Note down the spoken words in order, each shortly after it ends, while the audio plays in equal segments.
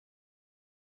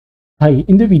Hi,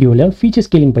 இந்த வீடியோல feature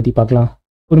scaling பத்தி பார்க்கலாம்.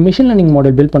 ஒரு மெஷின் லேர்னிங்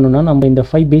மாடல் பில்ட் பண்ணனும்னா நம்ம இந்த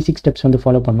 5 பேசிக் ஸ்டெப்ஸ் வந்து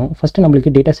ஃபாலோ பண்ணனும். ஃபர்ஸ்ட்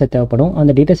நமக்கு டேட்டா செட் தேவைப்படும்.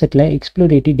 அந்த டேட்டா செட்ல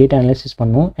எக்ஸ்ப்ளோரேட்டிவ் டேட்டா அனாலிசிஸ்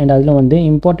பண்ணனும். அண்ட் அதுல வந்து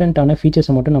இம்பார்ட்டன்ட்டான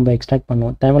ஃபீச்சர்ஸை மட்டும் நம்ம எக்ஸ்ட்ராக்ட்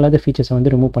பண்ணனும். தேவையில்லாத ஃபீச்சர்ஸை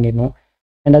வந்து ரிமூவ் பண்ணிடணும்.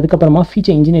 அண்ட் அதுக்கப்புறமா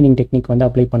ஃபீச்சர் இன்ஜினியரிங் டெக்னிக் வந்து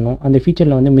அப்ளை பண்ணனும். அந்த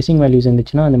ஃபீச்சர்ல வந்து மிஸ்ஸிங் வேல்யூஸ்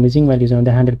இருந்துச்சுன்னா அந்த மிஸ்ஸிங் வேல்யூஸை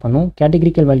வந்து ஹேண்டில் பண்ணனும்.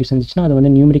 கேட்டகரிக்கல் வேல்யூஸ் இருந்துச்சுன்னா அதை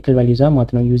வந்து நியூமெரிக்கல் வேல்யூஸா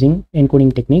மாற்றணும் யூசிங்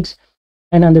என்கோடிங் டெக்னிக்ஸ்.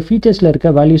 அண்ட் அந்த ஃபீச்சர்ஸ்ல இருக்க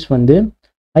வேல்யூஸ் வந்து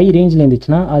ஹை ரேஞ்சில்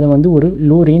இருந்துச்சுன்னா அதை வந்து ஒரு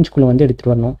லோ ரேஞ்ச்குள்ளே வந்து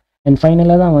எடுத்துகிட்டு வரணும். அண்ட்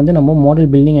ஃபைனலாக தான் வந்து நம்ம மாடல்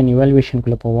பில்டிங் அண்ட்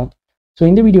இவாலுவேஷனுக்குள்ளே போவோம். ஸோ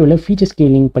இந்த வீடியோவில் ஃபீச்சர்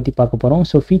ஸ்கேலிங் பற்றி பார்க்க போகிறோம்.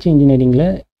 ஸோ ஃபீச்சர் இன்ஜினியரிங்கில்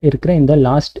இருக்கிற இந்த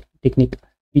last technique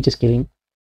feature scaling.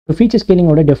 So feature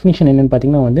ஸ்கேலிங்கோட definition என்னென்னு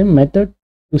பார்த்தீங்கன்னா வந்து method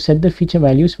to set the feature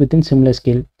values within similar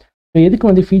scale. So எதுக்கு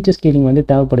வந்து ஃபீச்சர் ஸ்கேலிங் வந்து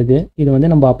தேவைப்படுது, இது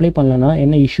வந்து நம்ம அப்ளை பண்ணலன்னா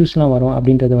என்ன இஷ்யூஸ்லாம் வரும்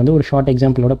அப்படின்றத வந்து ஒரு ஷார்ட்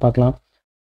எக்ஸாம்பிளோட பார்க்கலாம்.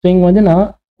 ஸோ இங்கே வந்து நான்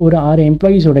ஒரு 6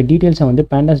 எம்ப்ளாயீஸோட டீட்டெயில்ஸை வந்து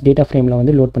PANDAS டேட்டா ஃப்ரேமில்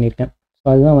வந்து லோட் பண்ணியிருக்கேன். ஸோ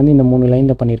அதுதான் வந்து இந்த 3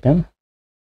 லைனில் பண்ணியிருக்கேன்.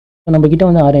 ஸோ நம்மக்கிட்ட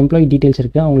வந்து 6 எம்ப்ளாயி டீட்டெயில்ஸ்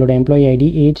இருக்குது. அவங்களோட employee ID,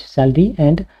 age, salary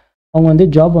and அவங்க வந்து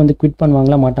ஜாப் வந்து குவிட்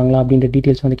பண்ணுவாங்களா மாட்டாங்களா அப்படின்ற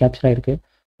டீட்டெயில்ஸ் வந்து கேப்சர் ஆகிருக்கு.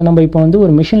 ஸோ நம்ம இப்போ வந்து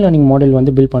ஒரு மிஷின் லேர்னிங் மாடல்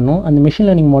வந்து பில்ட் பண்ணோம். அந்த மிஷின்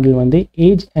லேர்னிங் மாடல் வந்து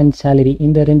ஏஜ் அண்ட் சேலரி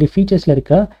இந்த 2 ஃபீச்சர்ஸில்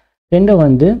இருக்க 2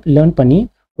 வந்து லேர்ன் பண்ணி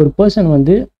ஒரு பர்சன்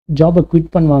வந்து ஜாபை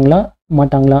குவிட் பண்ணுவாங்களா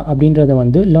மாட்டாங்களா அப்படின்றத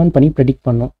வந்து லேர்ன் பண்ணி ப்ரெடிக்ட்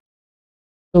பண்ணோம்.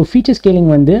 ஸோ ஃபீச்சர்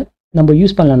ஸ்கேலிங் வந்து நம்ம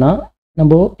யூஸ் பண்ணலன்னா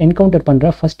நம்ம என்கவுண்டர் பண்ணுற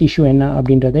ஃபர்ஸ்ட் இஷ்யூ என்ன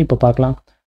அப்படின்றத இப்போ பார்க்கலாம்.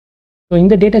 ஸோ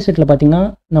இந்த டேட்டா செட்டில் பார்த்தீங்கன்னா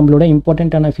நம்மளோட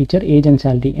இம்பார்ட்டண்ட்டான feature age and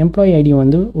salary. Employee ID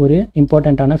வந்து ஒரு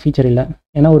இம்பார்ட்டண்ட்டான ஃபீச்சர் இல்லை.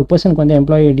 ஏன்னா ஒரு பர்சனுக்கு வந்து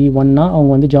எம்ப்ளாயி ஐடி 1னா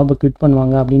அவங்க வந்து ஜாபை குவிட்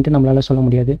பண்ணுவாங்க அப்படின்ட்டு நம்மளால் சொல்ல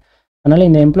முடியாது. அதனால்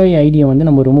இந்த எம்ப்ளாயி ஐடியை வந்து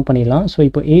நம்ம ரிமூவ் பண்ணிடலாம். ஸோ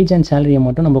இப்போ ஏஜ் அண்ட் சேலரியை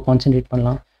மட்டும் நம்ம கான்சென்ட்ரேட்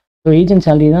பண்ணலாம். ஸோ ஏஜ் அண்ட்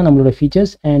சேலரி தான் நம்மளோட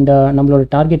ஃபீச்சர்ஸ். அண்ட் நம்மளோட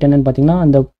டார்கெட் என்னென்னு பார்த்தீங்கன்னா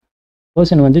அந்த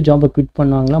பர்சன் வந்து ஜாபை குவிட்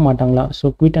பண்ணுவாங்களா மாட்டாங்களா. ஸோ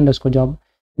குவிட் அண்டர்ஸ்கோர் ஜாப்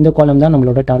இந்த காலம் தான்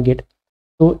நம்மளோட டார்கெட்.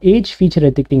 ஸோ ஏஜ் ஃபீச்சர்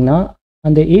எடுத்துக்கிட்டிங்கன்னா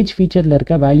அந்த ஏஜ் ஃபீச்சரில்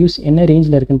இருக்க வேல்யூஸ் என்ன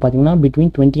ரேஞ்சில் இருக்குன்னு பார்த்தீங்கன்னா between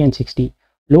 20 and 60.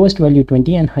 Lowest value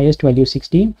 20 and highest value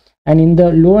 60. And இந்த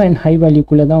லோ அண்ட் ஹை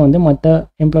வேல்யூக்குள்ளே தான் வந்து மற்ற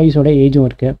எம்ப்ளாயீஸோட ஏஜும்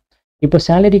இருக்குது. இப்போ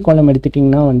சேலரி காலம்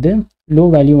எடுத்துக்கிட்டிங்கன்னா வந்து லோ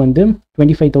வேல்யூ வந்து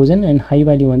 25,000 அண்ட் ஹை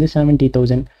வேல்யூ வந்து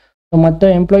 70,000. ஸோ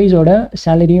மற்ற எம்ப்ளாயீஸோட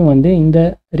சேலரியும் வந்து இந்த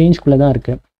ரேஞ்ச்குள்ளே தான்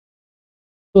இருக்குது.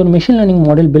 ஸோ ஒரு மிஷின் லேர்னிங்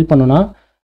மாடல் பில்ட் பண்ணோன்னா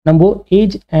நம்ம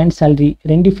ஏஜ் அண்ட் சேலரி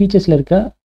 2 ஃபீச்சர்ஸில் இருக்க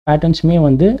பேட்டர்ன்ஸுமே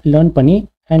வந்து லேர்ன் பண்ணி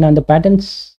அண்ட் அந்த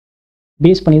பேட்டர்ன்ஸ்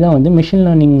பேஸ் பண்ணி தான் வந்து மிஷின்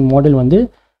லேர்னிங் மாடல் வந்து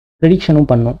ப்ரெடிக்ஷனும்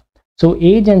பண்ணோம். ஸோ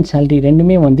ஏஜ் அண்ட் சேலரி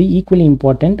ரெண்டுமே வந்து equally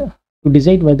important to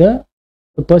decide whether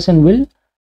the person will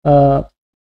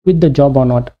with the job or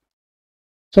not.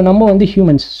 So நம்ம வந்து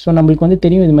ஹியூமன்ஸ். ஸோ நம்மளுக்கு வந்து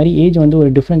தெரியும் இது மாதிரி ஏஜ் வந்து ஒரு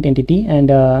டிஃப்ரெண்ட் என்டிட்டி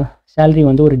அண்ட் சேலரி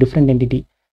வந்து ஒரு டிஃப்ரெண்ட் என்டிட்டி.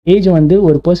 ஏஜ் வந்து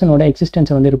ஒரு பர்சனோட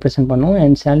எக்ஸிஸ்டன்ஸை வந்து ரிப்ரசென்ட் பண்ணும்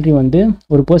அண்ட் சேலரி வந்து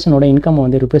ஒரு பர்சனோட இன்கம்மை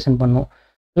வந்து ரிப்ரசென்ட் பண்ணும்.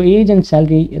 ஸோ ஏஜ் அண்ட்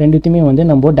சேலரி ரெண்டுத்தையுமே வந்து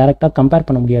நம்ம டேரெக்டாக கம்பேர்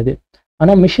பண்ண முடியாது.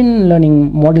 ஆனால் மிஷின் லேர்னிங்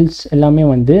மாடல்ஸ் எல்லாமே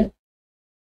வந்து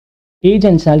ஏஜ்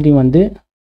அண்ட் சேலரி வந்து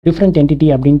டிஃப்ரெண்ட் என்டிட்டி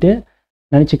அப்படின்ட்டு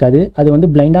நினச்சிக்காது. அது வந்து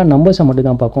பிளைண்டாக நம்பர்ஸை மட்டும்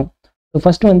தான் பார்க்கும். ஸோ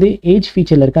ஃபஸ்ட்டு வந்து ஏஜ்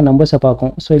ஃபீச்சரில் இருக்க நம்பர்ஸை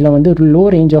பார்க்கும். ஸோ இதில் வந்து லோ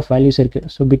ரேஞ்ச் ஆஃப் வேல்யூஸ் இருக்குது.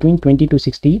 So between 20 to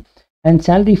 60. And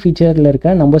salary ஃபீச்சரில்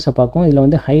இருக்க நம்பர்ஸை பார்க்கும். இதில்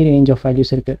வந்து ஹை ரேஞ்ச் ஆஃப்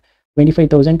வேல்யூஸ் இருக்குது.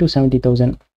 25,000 to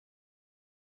 70,000.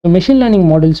 So machine learning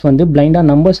models வந்து பிளைண்டாக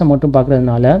நம்பர்ஸை மட்டும்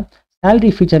பார்க்குறதுனால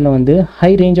சேலரி ஃபீச்சரில் வந்து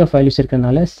ஹை ரேஞ்ச் ஆஃப் வேல்யூஸ்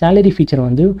இருக்கிறதுனால சேலரி ஃபீச்சர்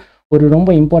வந்து ஒரு ரொம்ப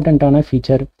இம்பார்ட்டண்ட்டான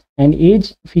ஃபீச்சர். அண்ட் ஏஜ்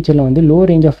ஃபீச்சரில் வந்து லோ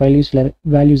ரேஞ்ச் ஆஃப்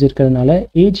வேல்யூஸ் இருக்கிறதுனால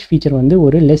ஏஜ் ஃபீச்சர் வந்து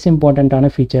ஒரு லெஸ் இம்பார்ட்டண்ட்டான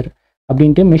ஃபீச்சர்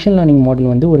அப்படின்ட்டு மிஷின் லேர்னிங் மாடல்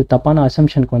வந்து ஒரு தப்பான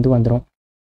அசம்ஷனுக்கு வந்து வந்துடும்.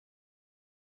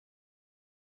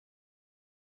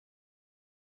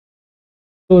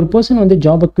 ஸோ ஒரு பர்சன் வந்து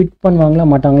ஜாபை குவிட் பண்ணுவாங்களா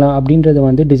மாட்டாங்களா அப்படின்றத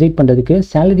வந்து டிசைட் பண்ணுறதுக்கு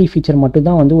சேலரி ஃபீச்சர் மட்டும்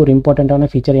தான் வந்து ஒரு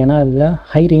இம்பார்ட்டண்ட்டான ஃபீச்சர். ஏன்னா அதில்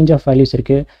ஹை ரேஞ்ச் ஆஃப் வேல்யூஸ்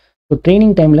இருக்குது. ஸோ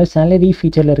ட்ரைனிங் டைமில் சேலரி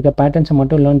ஃபீச்சரில் இருக்க பேட்டர்ன்ஸை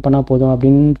மட்டும் லேர்ன் பண்ணால் போதும்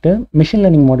அப்படின்ட்டு மிஷின்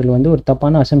லேர்னிங் மாடல் வந்து ஒரு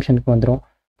தப்பான அசம்ஷனுக்கு வந்துடும்.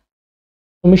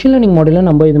 ஸோ மிஷின் லேர்னிங் மாடலில்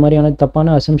நம்ம இது மாதிரியான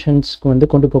தப்பான அசம்ஷன்ஸ்க்கு வந்து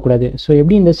கொண்டு போகக்கூடாது. ஸோ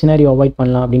எப்படி இந்த சினாரியோ அவாய்ட்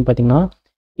பண்ணலாம் அப்படின்னு பார்த்தீங்கன்னா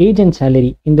ஏஜ் அண்ட்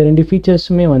சேலரி இந்த 2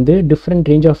 ஃபீச்சர்ஸுமே வந்து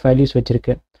டிஃப்ரெண்ட் ரேஞ்ச் ஆஃப் வேல்யூஸ்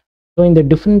வச்சுருக்கு. ஸோ இந்த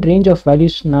டிஃப்ரெண்ட் ரேஞ்ச் ஆஃப்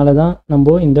வேல்யூஸ்னால தான்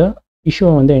நம்ம இந்த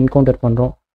இஷ்யூவை வந்து என்கவுண்டர்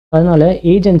பண்ணுறோம். அதனால்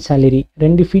ஏஜ் அண்ட் சேலரி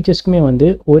 2 ஃபீச்சர்ஸ்க்குமே வந்து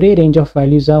ஒரே ரேஞ்ச் ஆஃப்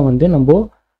வேல்யூஸாக வந்து நம்ம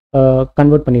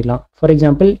கன்வெர்ட் பண்ணிடலாம். ஃபார்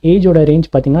எக்ஸாம்பிள் ஏஜோட ரேஞ்ச்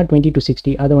பார்த்தீங்கன்னா 20 to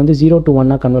 60 அதை வந்து 0 to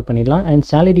 1 கன்வெர்ட் பண்ணிடலாம். அண்ட்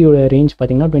சேலரியோட ரேஞ்ச்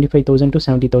பார்த்தீங்கன்னா 25,000 to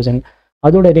 70,000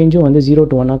 அதோட ரேஞ்சும் வந்து 0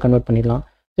 to 1 கன்வெர்ட் பண்ணிடலாம்.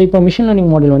 ஸோ இப்போ மிஷின்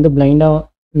லேர்னிங் மாடல் வந்து பிளைண்டாக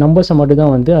நம்பர்ஸை மட்டும்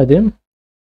தான் வந்து அது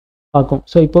பார்க்கும்.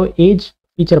 ஸோ இப்போ ஏஜ்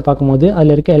ஃபீச்சரை பார்க்கும்போது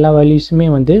அதில் இருக்க எல்லா வேல்யூஸுமே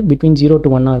வந்து பிட்வீன் 0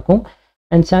 to 1 இருக்கும்.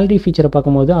 அண்ட் சேலரி ஃபீச்சரை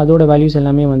பார்க்கும்போது அதோட வேல்யூஸ்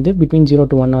எல்லாமே வந்து பிட்வீன்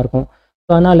 0 to 1 இருக்கும்.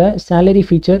 ஸோ அதனால் salary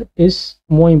feature is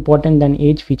more important then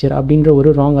age feature அப்படின்ற ஒரு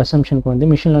ராங் அசம்ஷனுக்கு வந்து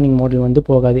மிஷின் லேர்னிங் மாடல் வந்து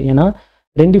போகாது. ஏன்னா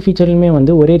 2 ஃபீச்சர்லையுமே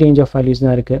வந்து ஒரே ரேஞ்ச் ஆஃப் வேல்யூஸ்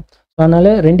தான் இருக்குது. ஸோ அதனால்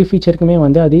 2 ஃபீச்சருக்குமே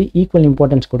வந்து அது ஈக்குவல்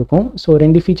இம்பார்ட்டன்ஸ் கொடுக்கும். ஸோ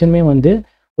 2 ஃபீச்சருமே வந்து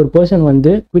ஒரு பர்சன்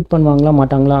வந்து குவிட் பண்ணுவாங்களா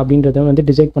மாட்டாங்களா அப்படின்றத வந்து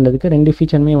டிசைட் பண்ணுறதுக்கு ரெண்டு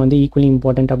ஃபீச்சருமே வந்து ஈக்குவலி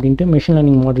இம்பார்ட்டன்ட் அப்படின்ட்டு மெஷின்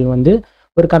லேர்னிங் மாடல் வந்து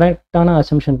ஒரு கரெக்டான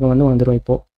அசம்ஷனுக்கு வந்து வந்துடும்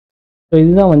இப்போது. ஸோ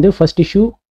இதுதான் வந்து first issue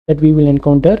that we will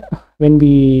encounter when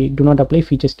we to not apply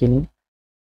feature scaling.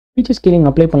 Feature scaling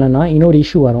apply பண்ணலன்னா இன்னொரு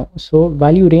இஷ்யூ வரும். So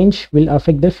value range will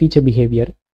affect the feature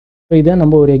behaviour. So இதை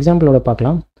நம்ம ஒரு எக்ஸாம்பிளோட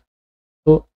பார்க்கலாம்.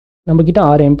 ஸோ நம்மக்கிட்ட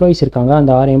 6 எம்ப்ளாயிஸ் இருக்காங்க.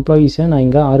 அந்த 6 எம்ப்ளாயிஸை நான்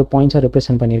இங்கே 6 பாயிண்ட்ஸாக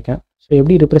ரெப்ரசென்ட் பண்ணியிருக்கேன். ஸோ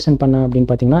எப்படி ரெப்ரசென்ட் பண்ணேன் அப்படின்னு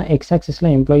பார்த்தீங்கன்னா எக்ஸ் ஆக்சிஸில்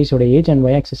எம்ப்ளாயிஸோட ஏஜ் அண்ட்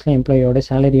ஒய் ஆக்சிஸில் எம்ப்ளாயோட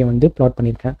சேலரியை வந்து ப்ளாட்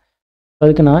பண்ணியிருக்கேன்.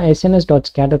 அதுக்கு நான்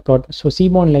sns.scatter plot, ஸோ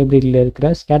சிபான் லைப்ரரியில் இருக்கிற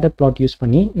ஸ்கேட்டர் பிளாட் யூஸ்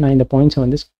பண்ணி நான் இந்த பாயிண்ட்ஸை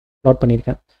வந்து ப்ளாட்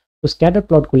பண்ணியிருக்கேன். ஸோ ஸ்கேட்டர்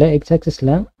பிளாட்குள்ளே எக்ஸ்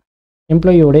ஆக்சிஸில்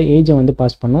எம்ப்ளாயோட ஏஜை வந்து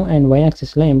பாஸ் பண்ணோம் அண்ட் ஒய்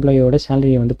ஆக்சிஸில் எம்ப்ளாயோட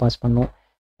சேலரியை வந்து பாஸ் பண்ணோம்.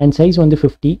 அண்ட் சைஸ் வந்து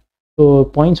 50. ஸோ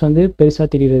பாயிண்ட்ஸ் வந்து பெருசாக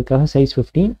தெரியறதுக்காக size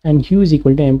 50 and Hugh is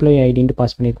equal to employee ஐடின்ட்டு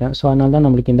pass பண்ணியிருக்கேன். ஸோ அதனால தான்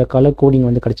நம்மளுக்கு இந்த கலர் கோடிங்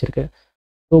வந்து கிடச்சிருக்கு.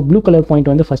 ஸோ ப்ளூ கலர் பாயிண்ட்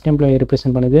வந்து ஃபஸ்ட் எம்ப்ளாயை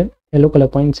ரெப்ரசென்ட் பண்ணுது, yellow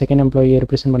colour point second எம்ப்ளாயை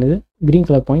represent பண்ணுது, green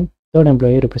colour point third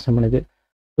எம்ப்ளாயை represent பண்ணுது.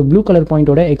 So blue colour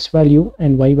பாயிண்ட்டோட X value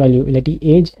and Y value இல்லாட்டி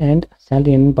ஏஜ் அண்ட்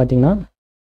சேலரி என்னன்னு பார்த்தீங்கன்னா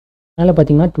மேலே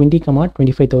பார்த்தீங்கன்னா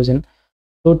 20,25,000.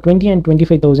 ஸோ 20 and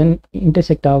 25,000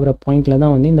 இன்டர்செக்ட் ஆகிற பாயிண்ட்டில்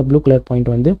தான் வந்து இந்த ப்ளூ கலர் பாயிண்ட்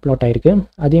வந்து ப்ளாட் ஆயிருக்கு.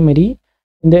 அதேமாரி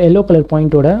இந்த yellow colour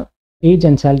பாயிண்ட்டோட age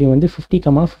and salary வந்து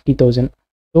 50,50,000.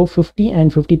 ஸோ 50 and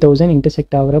 50,000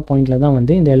 இன்டர்செக்ட் ஆகிற பாயிண்ட்டில் தான்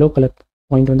வந்து இந்த எல்லோ கலர்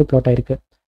பாயிண்ட் வந்து ப்ளாட் ஆயிருக்கு.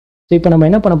 ஸோ இப்போ நம்ம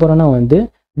என்ன பண்ண போகிறோம்னா வந்து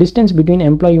distance between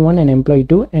employee 1 and employee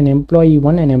 2 and employee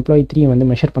 1 and employee 3 வந்து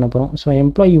மெஷர் பண்ண போகிறோம். ஸோ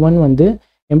எம்ப்ளாயி 1 வந்து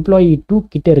எம்ப்ளாயி 2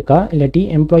 கிட்ட இருக்கா இல்லாட்டி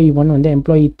எம்ப்ளாயி 1 வந்து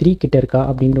எம்ப்ளாயி 3 கிட்ட இருக்கா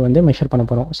அப்படின்ட்டு வந்து மெஷர் பண்ண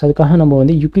போகிறோம். ஸோ அதுக்காக நம்ம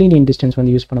வந்து யூக்ளிடியன் டிஸ்டன்ஸ்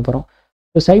வந்து யூஸ் பண்ண போகிறோம்.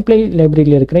 ஸோ சைப்ளை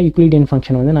லைப்ரரியில் இருக்கிற யூக்ளிடியன்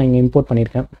ஃபங்க்ஷன் வந்து நான் இங்கே இம்போர்ட்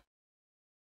பண்ணியிருக்கேன்.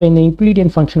 ஸோ இந்த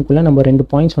யூக்ளிடியன் ஃபங்க்ஷனுக்குள்ளே நம்ம 2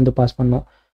 பாயிண்ட்ஸ் வந்து பாஸ் பண்ணோம்.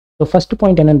 ஸோ ஃபஸ்ட்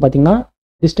பாயிண்ட் என்னென்னு பார்த்தீங்கன்னா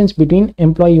distance between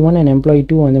employee 1 and employee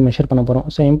 2 வந்து மெஷர் பண்ண போகிறோம்.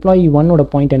 ஸோ எம்ப்ளாயி 1ஓட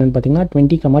பாயிண்ட் என்னென்னு பார்த்தீங்கன்னா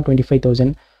 20,25,000.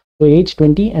 So age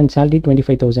 20 and salary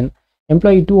 25,000.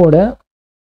 Employee 2ஓட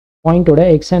பாயிண்ட்டோட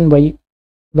X and Y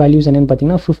values என்னென்னு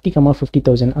பார்த்தீங்கன்னா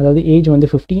 50,50,000. அதாவது ஏஜ் வந்து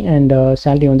 50 அண்ட்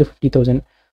சேலரி வந்து 50,000.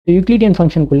 ஸோ யூக்ளிடியன்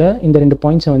ஃபங்க்ஷனுக்குள்ளே இந்த 2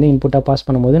 பாயிண்ட்ஸை வந்து இன்புட்டாக பாஸ்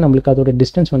பண்ணும்போது நம்மளுக்கு அதோட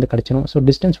டிஸ்டன்ஸ் வந்து கிடச்சிடும். ஸோ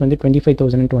டிஸ்டன்ஸ் வந்து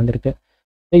 25,000 வந்திருக்கு.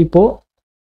 ஸோ இப்போது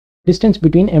distance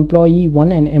between employee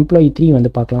 1 and employee 3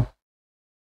 வந்து பார்க்கலாம்.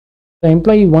 So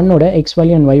employee 1ஓட X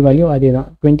value and Y value அதே தான்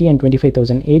 20 and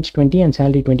 25,000. Age 20 and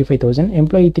salary 25,000.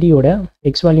 Employee 3ஓட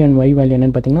X value and Y value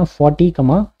என்னென்னு பார்த்தீங்கன்னா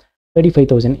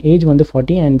 40,35,000. ஏஜ் வந்து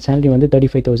 40 அண்ட் சேலரி வந்து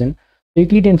 35,000.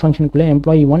 Euclidean ஃபங்க்ஷனுக்குள்ளே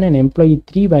employee 1 and employee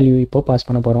 3 value இப்போ பாஸ்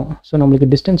பண்ண போகிறோம். ஸோ நம்மளுக்கு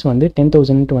டிஸ்டன்ஸ் வந்து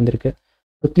 10,000 வந்திருக்கு.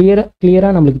 ஸோ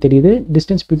கிளியராக நம்மளுக்கு தெரியுது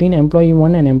distance between employee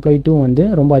 1 and employee 2 வந்து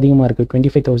ரொம்ப அதிகமாக இருக்குது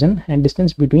 25,000 and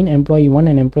distance between employee 1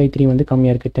 and employee 3 வந்து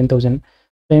கம்மியாக இருக்குது 10,000.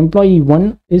 So employee 1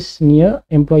 is near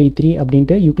employee 3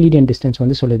 அப்படின்ட்டு யூக்ளிடியன் டிஸ்டன்ஸ்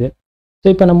வந்து சொல்லுது. ஸோ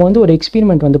இப்போ நம்ம வந்து ஒரு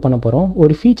எக்ஸ்பெரிமெண்ட் வந்து பண்ண போகிறோம்.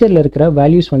 ஒரு ஃபீச்சரில் இருக்கிற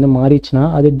வேல்யூஸ் வந்து மாறிச்சுன்னா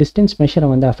அது டிஸ்டன்ஸ் மெஷரை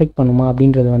வந்து அஃபெக்ட் பண்ணுமா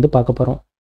அப்படின்றத வந்து பார்க்க போகிறோம்.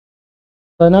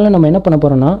 அதனால் நம்ம என்ன பண்ண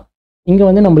போகிறோம்னா இங்கே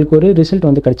வந்து நம்மளுக்கு ஒரு ரிசல்ட்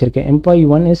வந்து கிடச்சிருக்கு எம்ப்ளாயி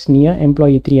 1 இஸ் நியர்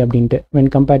எம்ப்ளாயி 3 அப்படின்ட்டு when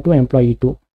compared to employee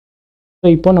 2. So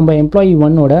இப்போ நம்ம எம்ப்ளாயி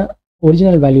 1ஓட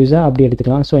ஒரிஜினல் வேல்யூஸை அப்படி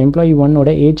எடுத்துக்கலாம். So employee 1ஓட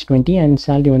age 20 and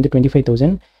salary வந்து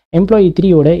 25,000. எம்ப்ளாயி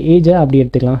 3ஓட ஏஜை அப்படி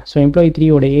எடுத்துக்கலாம். ஸோ எம்ப்ளாயி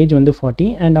 3ஓட ஏஜ் வந்து 40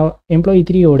 அண்ட் எம்ப்ளாயி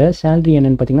 3ஓட சேலரி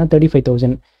என்னென்னு பார்த்தீங்கன்னா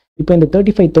 35,000. இப்போ இந்த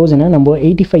 35,000 நம்ம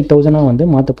 85,000 வந்து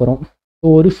மாற்ற போகிறோம். ஸோ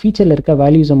ஒரு ஃபீச்சரில் இருக்க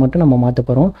வேல்யூஸை மட்டும் நம்ம மாற்ற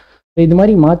போகிறோம். ஸோ இது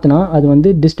மாதிரி மாற்றினா அது வந்து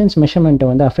டிஸ்டன்ஸ் மெஷர்மெண்ட்டை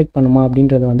வந்து அஃபெக்ட் பண்ணுமா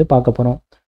அப்படின்றத வந்து பார்க்க போகிறோம்.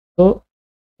 ஸோ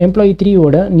எம்ப்ளாயி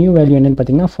 3ஓட நியூ வேல்யூ என்னென்னு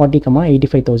பார்த்தீங்கன்னா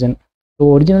 40,85,000. ஸோ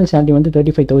ஒரிஜினல் சேலரி வந்து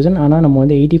 35,000 ஆனால் நம்ம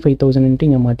வந்து 85,000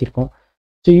 இங்கே மாற்றிருக்கோம்.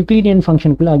 So Euclidean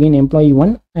ஃபங்க்ஷனுக்குள்ளே again employee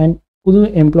 1 and புது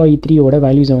எம்ப்ளாயி 3ஓட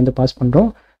வேல்யூஸை வந்து பாஸ் பண்ணுறோம்.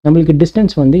 நம்மளுக்கு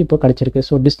டிஸ்டன்ஸ் வந்து இப்போ கிடச்சிருக்கு.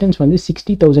 ஸோ டிஸ்டன்ஸ் வந்து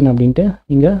 60,000 அப்படின்ட்டு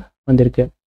இங்கே வந்திருக்கு.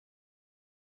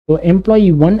 So employee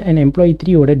 1 and employee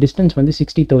 3ஓட distance வந்து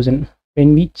 60,000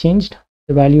 when we changed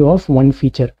the value of one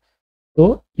feature. So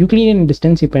Euclidean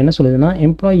distance இப்போ என்ன சொல்லுதுன்னா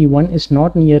employee 1 is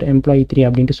not near employee 3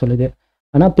 அப்படின்ட்டு சொல்லுது.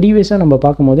 ஆனால் ப்ரீவியஸாக நம்ம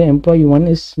பார்க்கும்போது எம்ப்ளாயி 1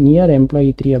 இஸ் நியர் எம்ப்ளாயி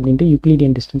 3 அப்படின்ட்டு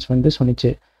யூக்ளிடியன் டிஸ்டன்ஸ் வந்து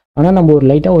சொன்னிச்சு. ஆனால் நம்ம ஒரு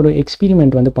லைட்டாக ஒரு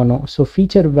எக்ஸ்பெரிமெண்ட் வந்து பண்ணோம். ஸோ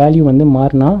ஃபீச்சர் வேல்யூ வந்து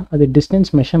மாறினா அது டிஸ்டன்ஸ்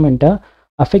மெஷர்மெண்ட்டை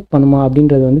அஃபெக்ட் பண்ணுமா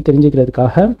அப்படின்றது வந்து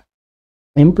தெரிஞ்சுக்கிறதுக்காக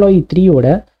எம்ப்ளாயி 3ஓட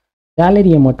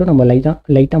சேலரியை மட்டும் நம்ம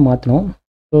லைட்டாக மாற்றினோம்.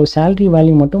 ஸோ சேலரி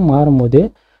வேல்யூ மட்டும் மாறும்போது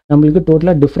நம்மளுக்கு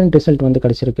டோட்டலாக டிஃப்ரெண்ட் ரிசல்ட் வந்து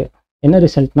கிடச்சிருக்கு. என்ன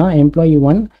ரிசல்ட்னா employee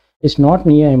 1 is not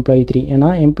near employee 3. ஏன்னா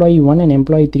எம்ப்ளாயி 1 அண்ட்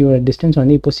எம்ப்ளாயி 3ஓட டிஸ்டன்ஸ்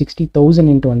வந்து இப்போ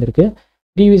 60,000 வந்திருக்கு.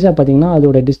 ப்ரீவியஸாக பார்த்தீங்கன்னா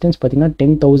அதோட டிஸ்டன்ஸ் பார்த்தீங்கன்னா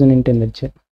 10,000 இருந்துச்சு.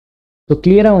 ஸோ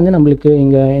கிளியராக வந்து நம்மளுக்கு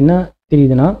இங்கே என்ன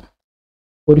தெரியுதுன்னா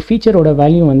ஒரு ஃபீச்சரோட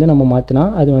வேல்யூ வந்து நம்ம மாற்றினா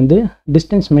அது வந்து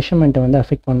டிஸ்டன்ஸ் மெஷர்மெண்ட்டை வந்து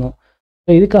அஃபெக்ட் பண்ணும். ஸோ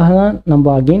இதுக்காக தான் நம்ம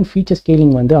அகெயின் ஃபீச்சர்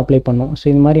ஸ்கேலிங் வந்து அப்ளை பண்ணோம். ஸோ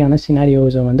இது மாதிரியான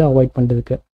சினாரியோஸை வந்து அவாய்ட்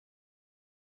பண்ணுறதுக்கு.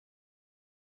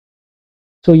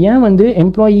 ஸோ ஏன் வந்து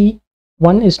employee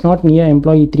 1 is not near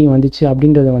employee 3 வந்துச்சு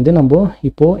அப்படின்றத வந்து நம்ம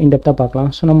இப்போது இன்டெப்த்தாக பார்க்கலாம்.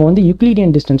 ஸோ நம்ம வந்து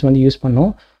யூக்ளிடியன் டிஸ்டன்ஸ் வந்து யூஸ்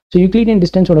பண்ணோம். ஸோ யூக்ளிடியன்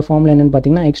டிஸ்டன்ஸோட ஃபார்முலா என்னென்னு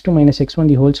பார்த்தீங்கன்னா x2 minus x1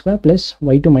 the whole square plus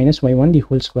y2 minus y1 the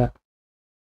whole square.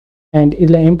 And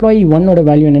இதில் எம்ப்ளாயி 1ஓட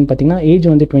வேல்யூ என்னென்னு பார்த்தீங்கன்னா ஏஜ்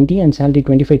வந்து 20 அண்ட் சேலரி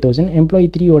 25,000. எம்ப்ளாயி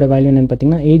 3ஓட வேல்யூ என்னென்னு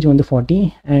பார்த்தீங்கன்னா ஏஜ் வந்து 40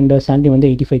 அண்ட் சேலரி வந்து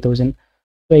 85,000.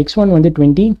 ஸோ x1 வந்து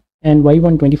 20 அண்ட்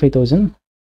y1 25,000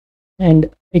 அண்ட்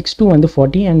x2 வந்து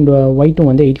 40 அண்ட்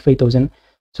y2 வந்து 85,000.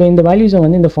 ஸோ இந்த வேல்யூஸை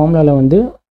வந்து இந்த ஃபார்முலாவில் வந்து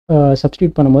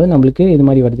சப்ஸ்டியூட் பண்ணும்போது நம்மளுக்கு இது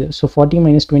மாதிரி வருது. So 40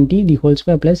 minus 20 the whole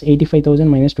square plus 85,000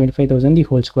 minus 25,000 the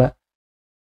whole square.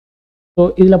 So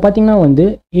இதில் பார்த்தீங்கன்னா வந்து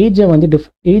ஏஜை வந்து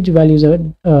ஏஜ் வேல்யூஸை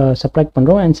சப்ராக்ட்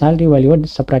பண்ணுறோம் அண்ட் சேலரி வேல்யூவை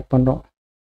சப்ராக்ட் பண்ணுறோம்.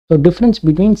 So difference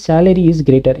between salary is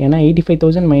greater. ஏன்னா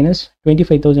 85,000 minus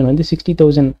 25,000 வந்து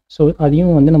 60,000. ஸோ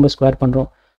அதையும் வந்து நம்ம ஸ்கொயர் பண்ணுறோம்.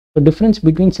 So difference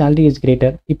between salary is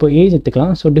greater. இப்போ ஏஜ்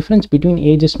எடுத்துக்கலாம். So difference between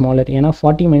age is smaller. ஏன்னா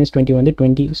 40 minus 20 வந்து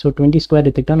 20. ஸோ 20 ஸ்கொயர்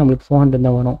எடுத்துக்கிட்டால் நம்மளுக்கு 400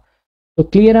 தான் வரும். ஸோ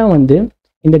கிளியராக வந்து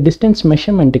இந்த டிஸ்டன்ஸ்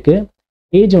மெஷர்மெண்ட்டுக்கு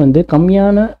ஏஜ் வந்து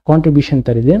கம்மியான கான்ட்ரிபியூஷன்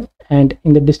தருது அண்ட்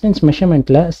இந்த டிஸ்டன்ஸ்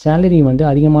மெஷர்மெண்ட்டில் சேலரி வந்து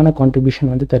அதிகமான கான்ட்ரிபியூஷன்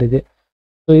வந்து தருது.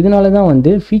 ஸோ இதனால தான்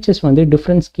வந்து ஃபீச்சர்ஸ் வந்து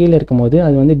டிஃப்ரெண்ட் ஸ்கேல் இருக்கும்போது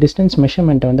அது வந்து டிஸ்டன்ஸ்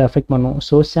மெஷர்மெண்ட்டை வந்து அஃபெக்ட் பண்ணும்.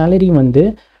 ஸோ சேலரி வந்து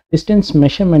டிஸ்டன்ஸ்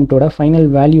மெஷர்மெண்ட்டோட ஃபைனல்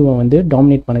வேல்யூவை வந்து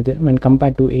டாமினேட் பண்ணுது when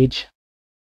compared to age.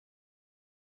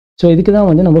 So இதுக்கு தான்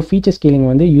வந்து நம்ம ஃபீச்சர் ஸ்கேலிங்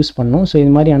வந்து யூஸ் பண்ணோம். ஸோ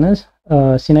இது மாதிரியான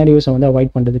சினாரியோஸை வந்து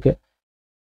அவாய்ட் பண்ணுறதுக்கு.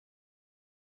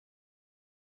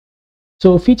 ஸோ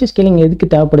ஃபீச்சர் ஸ்கேலிங் எதுக்கு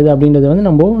தேவைப்படுது அப்படின்றது வந்து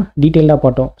நம்ம டீட்டெயிலாக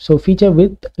பார்த்தோம். So feature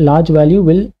with large value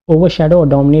will over shadow R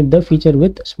dominate the feature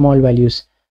with small values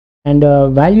and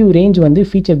value range வந்து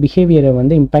ஃபீச்சர் பிஹேவியரை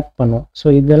வந்து இம்பேக்ட் பண்ணும். ஸோ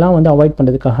இதெல்லாம் வந்து அவாய்ட்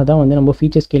பண்ணுறதுக்காக தான் வந்து நம்ம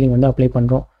ஃபீச்சர் ஸ்கேலிங் வந்து அப்ளை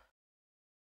பண்ணுறோம்.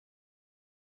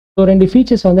 ஸோ 2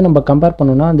 ஃபீச்சர்ஸ் வந்து நம்ம கம்பேர்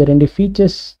பண்ணோம்னா அந்த 2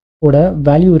 ஃபீச்சர்ஸோட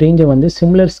வேல்யூ ரேஞ்சை வந்து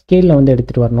சிமிலர் ஸ்கேலில் வந்து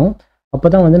எடுத்துகிட்டு வரணும். அப்போ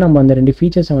தான் வந்து நம்ம அந்த 2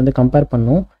 ஃபீச்சர்ஸை வந்து கம்பேர்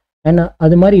பண்ணணும். அண்ட்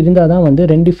அது மாதிரி இருந்தால் தான் வந்து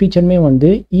 2 ஃபீச்சருமே வந்து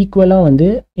ஈக்குவலாக வந்து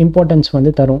இம்பார்ட்டன்ஸ்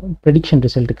வந்து தரும் ப்ரெடிக்ஷன்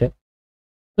ரிசல்ட்டுக்கு.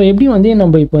 ஸோ எப்படி வந்து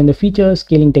நம்ம இப்போ இந்த ஃபீச்சர்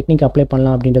ஸ்கேலிங் டெக்னிக் அப்ளை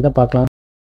பண்ணலாம் அப்படின்றத பார்க்கலாம்.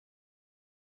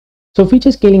 ஸோ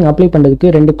ஃபீச்சர் ஸ்கேலிங் அப்ளை பண்ணுறதுக்கு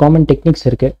 2 காமன் டெக்னிக்ஸ்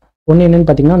இருக்குது. ஒன்று என்னென்னு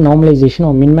பார்த்தீங்கன்னா நார்மலைசேஷன்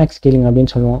ஆர் மின்மேக்ஸ் ஸ்கேலிங்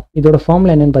அப்படின்னு சொல்லுவோம். இதோட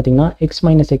ஃபார்முலா என்னென்னு பார்த்தீங்கன்னா x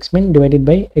minus xmin divided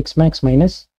by xmax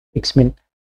minus xmin.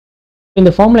 இந்த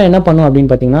ஃபார்முலா என்ன பண்ணும் அப்படின்னு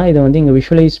பார்த்தீங்கன்னா இதை வந்து இங்கே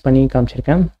விஷுவலைஸ் பண்ணி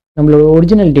காமிச்சிருக்கேன். நம்மளோட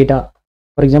ஒரிஜினல் டேட்டா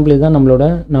ஃபார் எக்ஸாம்பிள் இதுதான் நம்மளோட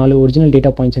 4 ஒரிஜினல் டேட்டா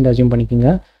பாயிண்ட்ஸ் வந்து அசியூம் பண்ணிக்கோங்க.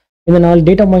 இந்த 4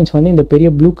 டேட்டா பாயிண்ட்ஸ் வந்து இந்த பெரிய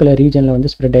ப்ளூ கலர் ரீஜனில் வந்து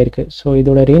ஸ்ப்ரெட் ஆயிருக்கு. ஸோ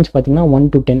இதோட ரேஞ்ச் பார்த்தீங்கன்னா 1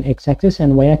 to 10 X axis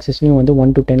and Y ஆக்சிஸ்லையும் வந்து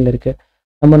 1 to 10 இருக்குது.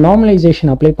 நம்ம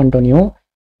நார்மலைசேஷன் அப்ளை பண்ணிட்டோனையும்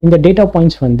இந்த டேட்டா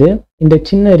பாயிண்ட்ஸ் வந்து இந்த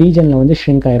சின்ன ரீஜனில் வந்து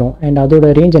ஷ்ரிங்க் ஆயிரும். அண்ட் அதோட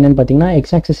ரேஞ்ச் என்னென்னு பார்த்தீங்கன்னா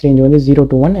எக்ஸ் ஆக்சிஸ் ரேஞ்ச் வந்து 0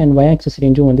 to 1 அண்ட் ஒய் ஆக்சிஸ்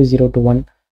ரேஞ்சும் வந்து 0 to 1.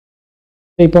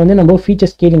 ஸோ இப்போ வந்து நம்ம ஃபீச்சர்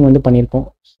ஸ்கேலிங் வந்து பண்ணியிருக்கோம்.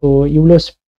 ஸோ இவ்வளோ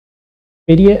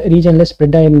பெரிய ரீஜனில்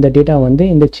ஸ்ப்ரெட் ஆகிருந்த டேட்டா வந்து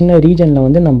இந்த சின்ன ரீஜனில்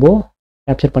வந்து நம்ம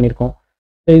கேப்சர் பண்ணியிருக்கோம்.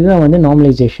 ஸோ இதுதான் வந்து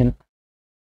நார்மலைசேஷன்.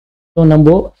 ஸோ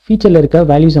நம்ம ஃபீச்சரில் இருக்க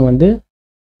வேல்யூஸை வந்து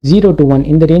 0 to 1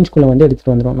 இந்த ரேஞ்ச்குள்ளே வந்து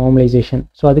எடுத்துகிட்டு வந்துடும் நார்மலைசேஷன்.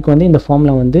 ஸோ அதுக்கு வந்து இந்த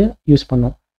ஃபார்முலா வந்து யூஸ்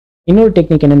பண்ணோம். இன்னொரு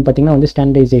டெக்னிக் என்னென்னு பார்த்தீங்கன்னா வந்து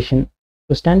ஸ்டாண்டர்டைசேஷன்.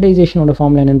 ஸோ ஸ்டாண்டர்டைசேஷனோட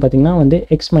ஃபார்முலா என்னென்னு பார்த்தீங்கன்னா வந்து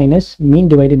X minus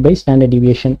mean divided by standard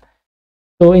deviation.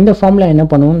 So இந்த ஃபார்முலா என்ன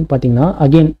பண்ணுவோம்னு பார்த்தீங்கன்னா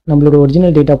அகெயின் நம்மளோட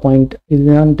ஒரிஜினல் டேட்டா பாயிண்ட்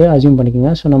இதுதான்ட்டு அசியூம்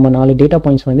பண்ணிக்கோங்க. ஸோ நம்ம 4 டேட்டா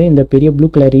பாயிண்ட்ஸ் வந்து இந்த பெரிய ப்ளூ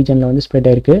கலர் ரீஜனில் வந்து ஸ்ப்ரெட்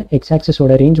ஆயிருக்கு. X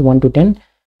ஆக்சிஸோட range 1 to 10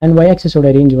 and Y ஆக்சிஸோட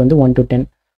range வந்து 1 to 10.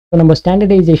 ஸோ நம்ம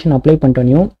ஸ்டாண்டர்டைசேஷன் அப்ளை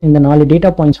பண்ணிட்டோனையும் இந்த 4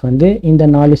 டேட்டா பாயிண்ட்ஸ் வந்து இந்த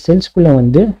 4 செல்ஸ்குள்ளே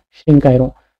வந்து ஷ்ரிங்க்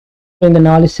ஆயிரும். ஸோ இந்த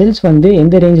 4 செல்ஸ் வந்து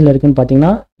எந்த ரேஞ்சில் இருக்குன்னு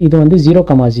பார்த்தீங்கன்னா இது வந்து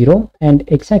 0,0 அண்ட்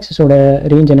எக்ஸ் ஆக்சிஸோட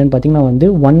ரேஞ்ச் என்னென்னு பார்த்தீங்கன்னா வந்து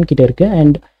 1 கிட்ட இருக்குது.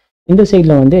 அண்ட் இந்த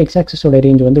சைடில் வந்து எக்ஸ் ஆக்சிஸோட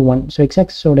ரேஞ்ச் வந்து 1. ஸோ எக்ஸ்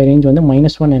ஆக்சிஸோட ரேஞ்ச் வந்து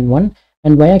 -1 and 1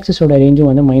 அண்ட் ஒய் ஆக்சிஸோட ரேஞ்சும்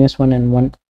வந்து -1 and 1.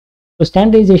 ஸோ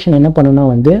ஸ்டாண்டர்டைசேஷன் என்ன பண்ணுன்னா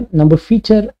வந்து நம்ம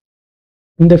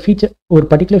இந்த ஃபீச்சர் ஒரு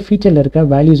பர்டிகுலர் ஃபீச்சரில் இருக்க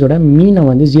வேல்யூஸோட மீனை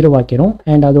வந்து 0 ஆக்கிரும்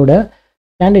அண்ட் அதோட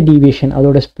ஸ்டாண்டர்ட் டீவியேஷன்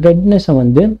அதோட ஸ்ப்ரெட்னஸை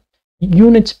வந்து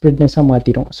யூனிட் ஸ்ப்ரெட்னஸாக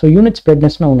மாற்றிடும். ஸோ யூனிட்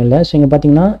ஸ்ப்ரெட்னஸ்னால் ஒன்றும் இல்லை. ஸோ இங்கே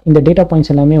பார்த்தீங்கன்னா இந்த டேட்டா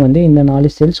பாயிண்ட்ஸ் எல்லாமே வந்து இந்த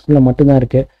 4 செல்ஸ்குள்ளே மட்டும்தான்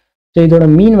இருக்குது. ஸோ இதோட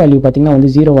மீன் வேல்யூ பார்த்தீங்கன்னா வந்து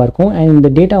 0வாக இருக்கும். அண்ட் இந்த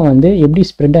டேட்டா வந்து எப்படி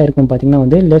ஸ்ப்ரெட் ஆகிருக்கும் பார்த்தீங்கன்னா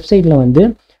வந்து லெஃப்ட் சைடில் வந்து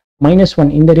 -1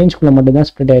 இந்த ரேஞ்சுக்குள்ளே மட்டும் தான்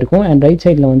ஸ்ப்ரெட் ஆகிருக்கும். அண்ட் ரைட்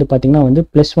சைடில் வந்து பார்த்தீங்கன்னா வந்து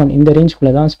 +1 இந்த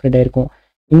ரேஞ்சுக்குள்ளே தான் ஸ்ப்ரெட் ஆகிருக்கும்.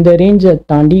 இந்த ரேஞ்சை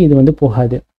தாண்டி இது வந்து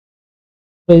போகாது.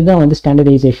 ஸோ இதுதான் வந்து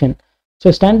ஸ்டாண்டர்டைசேஷன். ஸோ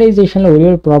ஸ்டாண்டர்டைசேஷனில் ஒரே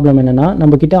ஒரு ப்ராப்ளம் என்னென்னா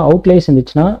நம்மக்கிட்ட அவுட்லைஸ்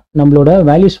இருந்துச்சுன்னா நம்மளோட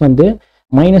வேல்யூஸ் வந்து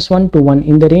 -1 to 1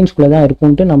 இந்த ரேஞ்சுக்குள்ளே தான்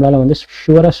இருக்கும்ன்ட்டு நம்மளால் வந்து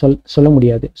ஷுவராக சொல்ல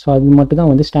முடியாது. ஸோ அது மட்டும்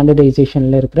தான் வந்து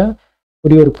ஸ்டாண்டர்டைசேஷனில் இருக்கிற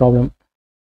ஒரே ஒரு ப்ராப்ளம்.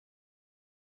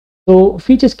 ஸோ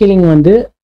ஃபீச்சர் ஸ்கேலிங் வந்து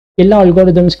எல்லா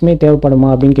அல்காரிதம்ஸ்க்குமே தேவைப்படுமா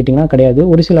அப்படின்னு கேட்டிங்கன்னா கிடையாது.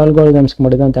 ஒரு சில அல்காரிதம்ஸ்க்கு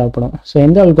மட்டும் தான் தேவைப்படும். ஸோ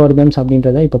எந்த அல்காரிதம்ஸ்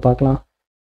அப்படின்றத இப்போ பார்க்கலாம்.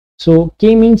 So K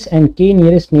means and K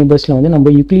nearest நெய்பர்ஸில் வந்து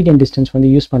நம்ம யூக்ளிடியன் டிஸ்டன்ஸ் வந்து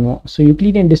யூஸ் பண்ணுவோம். ஸோ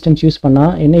யூக்ளிடியன் டிஸ்டன்ஸ் யூஸ்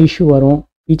பண்ணால் என்ன இஷ்யூ வரும்,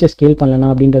 ஃபீச்சர் ஸ்கேல் பண்ணலனா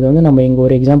அப்படின்றத வந்து நம்ம இங்கே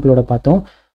ஒரு எக்ஸாம்பிளோட பார்த்தோம்.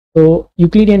 ஸோ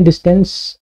யூக்ளிடியன் டிஸ்டன்ஸ்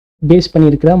பேஸ்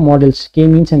பண்ணியிருக்கிற models K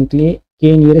means and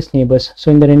K nearest neighbours. So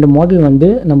இந்த ரெண்டு மாடல் வந்து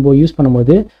நம்ம யூஸ்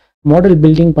பண்ணும்போது மாடல்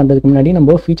பில்டிங் பண்ணுறதுக்கு முன்னாடி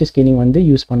நம்ம ஃபீச்சர் ஸ்கேலிங் வந்து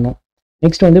யூஸ் பண்ணோம்.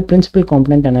 நெக்ஸ்ட் வந்து principal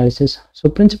component analysis.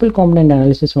 So principal component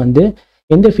analysis வந்து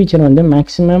எந்த ஃபீச்சர் வந்து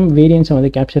மேக்ஸிமம் வேரியன்ஸை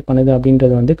வந்து கேப்சர் பண்ணுது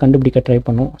அப்படின்றத வந்து கண்டுபிடிக்க ட்ரை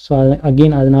பண்ணோம். ஸோ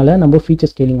அகெயின் அதனால நம்ம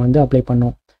ஃபீச்சர் ஸ்கேலிங் வந்து அப்ளை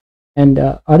பண்ணோம். அண்ட்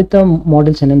அடுத்த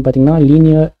மாடல்ஸ் என்னென்னு பார்த்தீங்கன்னா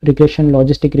linear regression,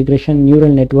 logistic regression,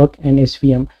 neural network and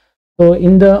SVM. So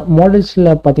இந்த மாடல்ஸில்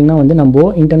பார்த்தீங்கன்னா வந்து நம்ம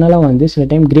இன்டர்னலாக வந்து சில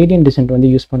டைம் கிரேடியன்ட் டிசென்ட் வந்து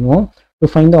யூஸ் பண்ணுவோம் to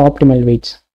find the optimal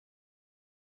weights.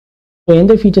 So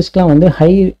எந்த ஃபீச்சர்ஸ்க்குலாம் வந்து ஹை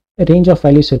ரேஞ்ச் ஆஃப்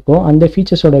வேல்யூஸ் இருக்கோ அந்த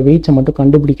ஃபீச்சர்ஸோட வெயிட்ஸை மட்டும்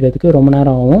கண்டுபிடிக்கிறதுக்கு ரொம்ப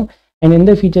நேரம் ஆகும். அண்ட்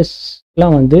எந்த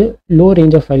ஃபீச்சர்ஸ்லாம் வந்து லோ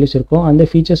ரேஞ்ச் ஆஃப் வேல்யூஸ் இருக்கோ அந்த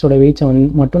ஃபீச்சர்ஸோட வெயிட்ஸை வந்து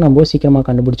மட்டும் நம்ம சீக்கிரமாக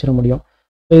கண்டுபிடிச்சிட முடியும்.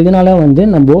 ஸோ இதனால வந்து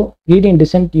நம்ம கிரேடியன்ட்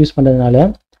டிசென்ட் யூஸ் பண்ணுறதுனால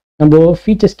நம்ம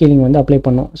ஃபீச்சர் ஸ்கேலிங் வந்து அப்ளை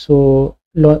பண்ணோம். So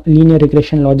linear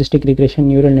regression, logistic regression,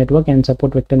 neural network and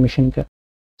support vector மிஷினுக்கு.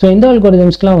 ஸோ எந்த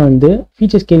அல்காரிதம்ஸ்க்குலாம் வந்து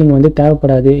ஃபீச்சர் ஸ்கேலிங் வந்து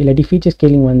தேவைப்படாது, இல்லாட்டி ஃபீச்சர்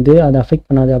ஸ்கேலிங் வந்து அதை அஃபெக்ட்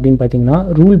பண்ணாது அப்படின்னு பார்த்தீங்கன்னா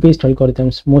rule paste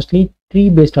algorithms, mostly tree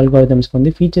paste அல்காரிதம்ஸ்க்கு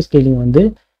வந்து ஃபீச்சர் ஸ்கேலிங் வந்து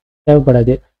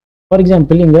தேவைப்படாது. ஃபார்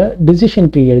எக்ஸாம்பிள் இங்கே டிசிஷன்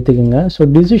ட்ரீ எடுத்துக்கோங்க. ஸோ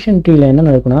டிசிஷன் ட்ரீல என்ன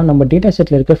நடக்கும்னா நம்ம டேட்டா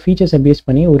செட்டில் இருக்க ஃபீச்சர்ஸை பேஸ்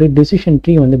பண்ணி ஒரு டிசிஷன்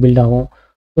ட்ரீ வந்து பில்ட் ஆகும்.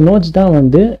 ஸோ நோட்ஸ் தான்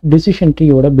வந்து டிசிஷன்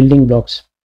ட்ரீயோட பில்டிங் பிளாக்ஸ்.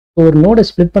 ஸோ ஒரு நோடை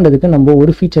ஸ்ப்ளிட் பண்ணுறதுக்கு நம்ம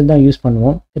ஒரு ஃபீச்சர் தான் யூஸ்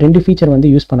பண்ணுவோம், ரெண்டு ஃபீச்சர் வந்து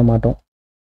யூஸ் பண்ண மாட்டோம்.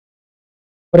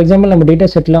 ஃபார் எக்ஸாம்பிள் நம்ம data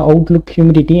settle Outlook,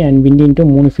 humidity and விண்டின்ட்டு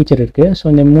 3 feature இருக்குது. ஸோ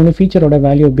இந்த 3 ஃபீச்சரோட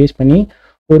வேல்யூ பேஸ் பண்ணி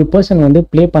ஒரு பர்சன் வந்து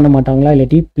ப்ளே பண்ண மாட்டாங்களா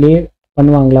இல்லாட்டி ப்ளே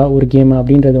பண்ணுவாங்களா ஒரு கேம்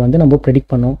அப்படின்றது வந்து நம்ம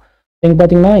ப்ரெடிக்ட் பண்ணோம். இங்கே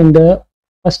பார்த்தீங்கன்னா இந்த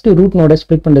ஃபஸ்ட்டு ரூட் நோட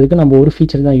ஸ்ப்ளிட் பண்ணுறதுக்கு நம்ம ஒரு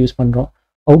ஃபீச்சர் தான் யூஸ் பண்ணுறோம்,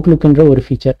 அவுட்லுக்குன்ற ஒரு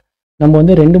ஃபீச்சர். நம்ம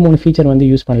வந்து 2-3 ஃபீச்சர் வந்து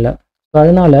யூஸ் பண்ணல. ஸோ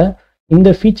அதனால் இந்த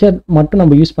ஃபீச்சர் மட்டும்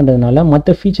நம்ம யூஸ் பண்ணுறதுனால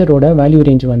மற்ற ஃபீச்சரோட வேல்யூ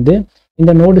ரேஞ்ச் வந்து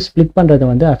இந்த நோடு ஸ்ப்ளிட் பண்ணுறதை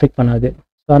வந்து அஃபெக்ட் பண்ணாது.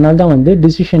 ஸோ அதனால தான் வந்து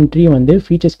டிசிஷன் ட்ரீ வந்து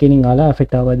ஃபீச்சர் ஸ்கேலிங்கால்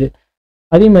அஃபெக்ட் ஆகாது.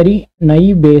 அதே மாதிரி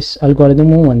நைவ் பேஸ்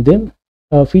அல்காரிதமும் வந்து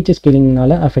ஃபீச்சர்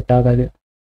ஸ்கேலிங்னால அஃபெக்ட் ஆகாது.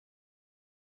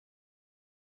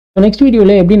 ஸோ நெக்ஸ்ட்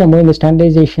வீடியோவில் எப்படி நம்ம இந்த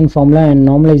standardisation formula and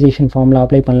normalisation formula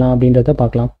apply பண்ணலாம் அப்படின்றத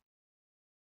பார்க்கலாம்.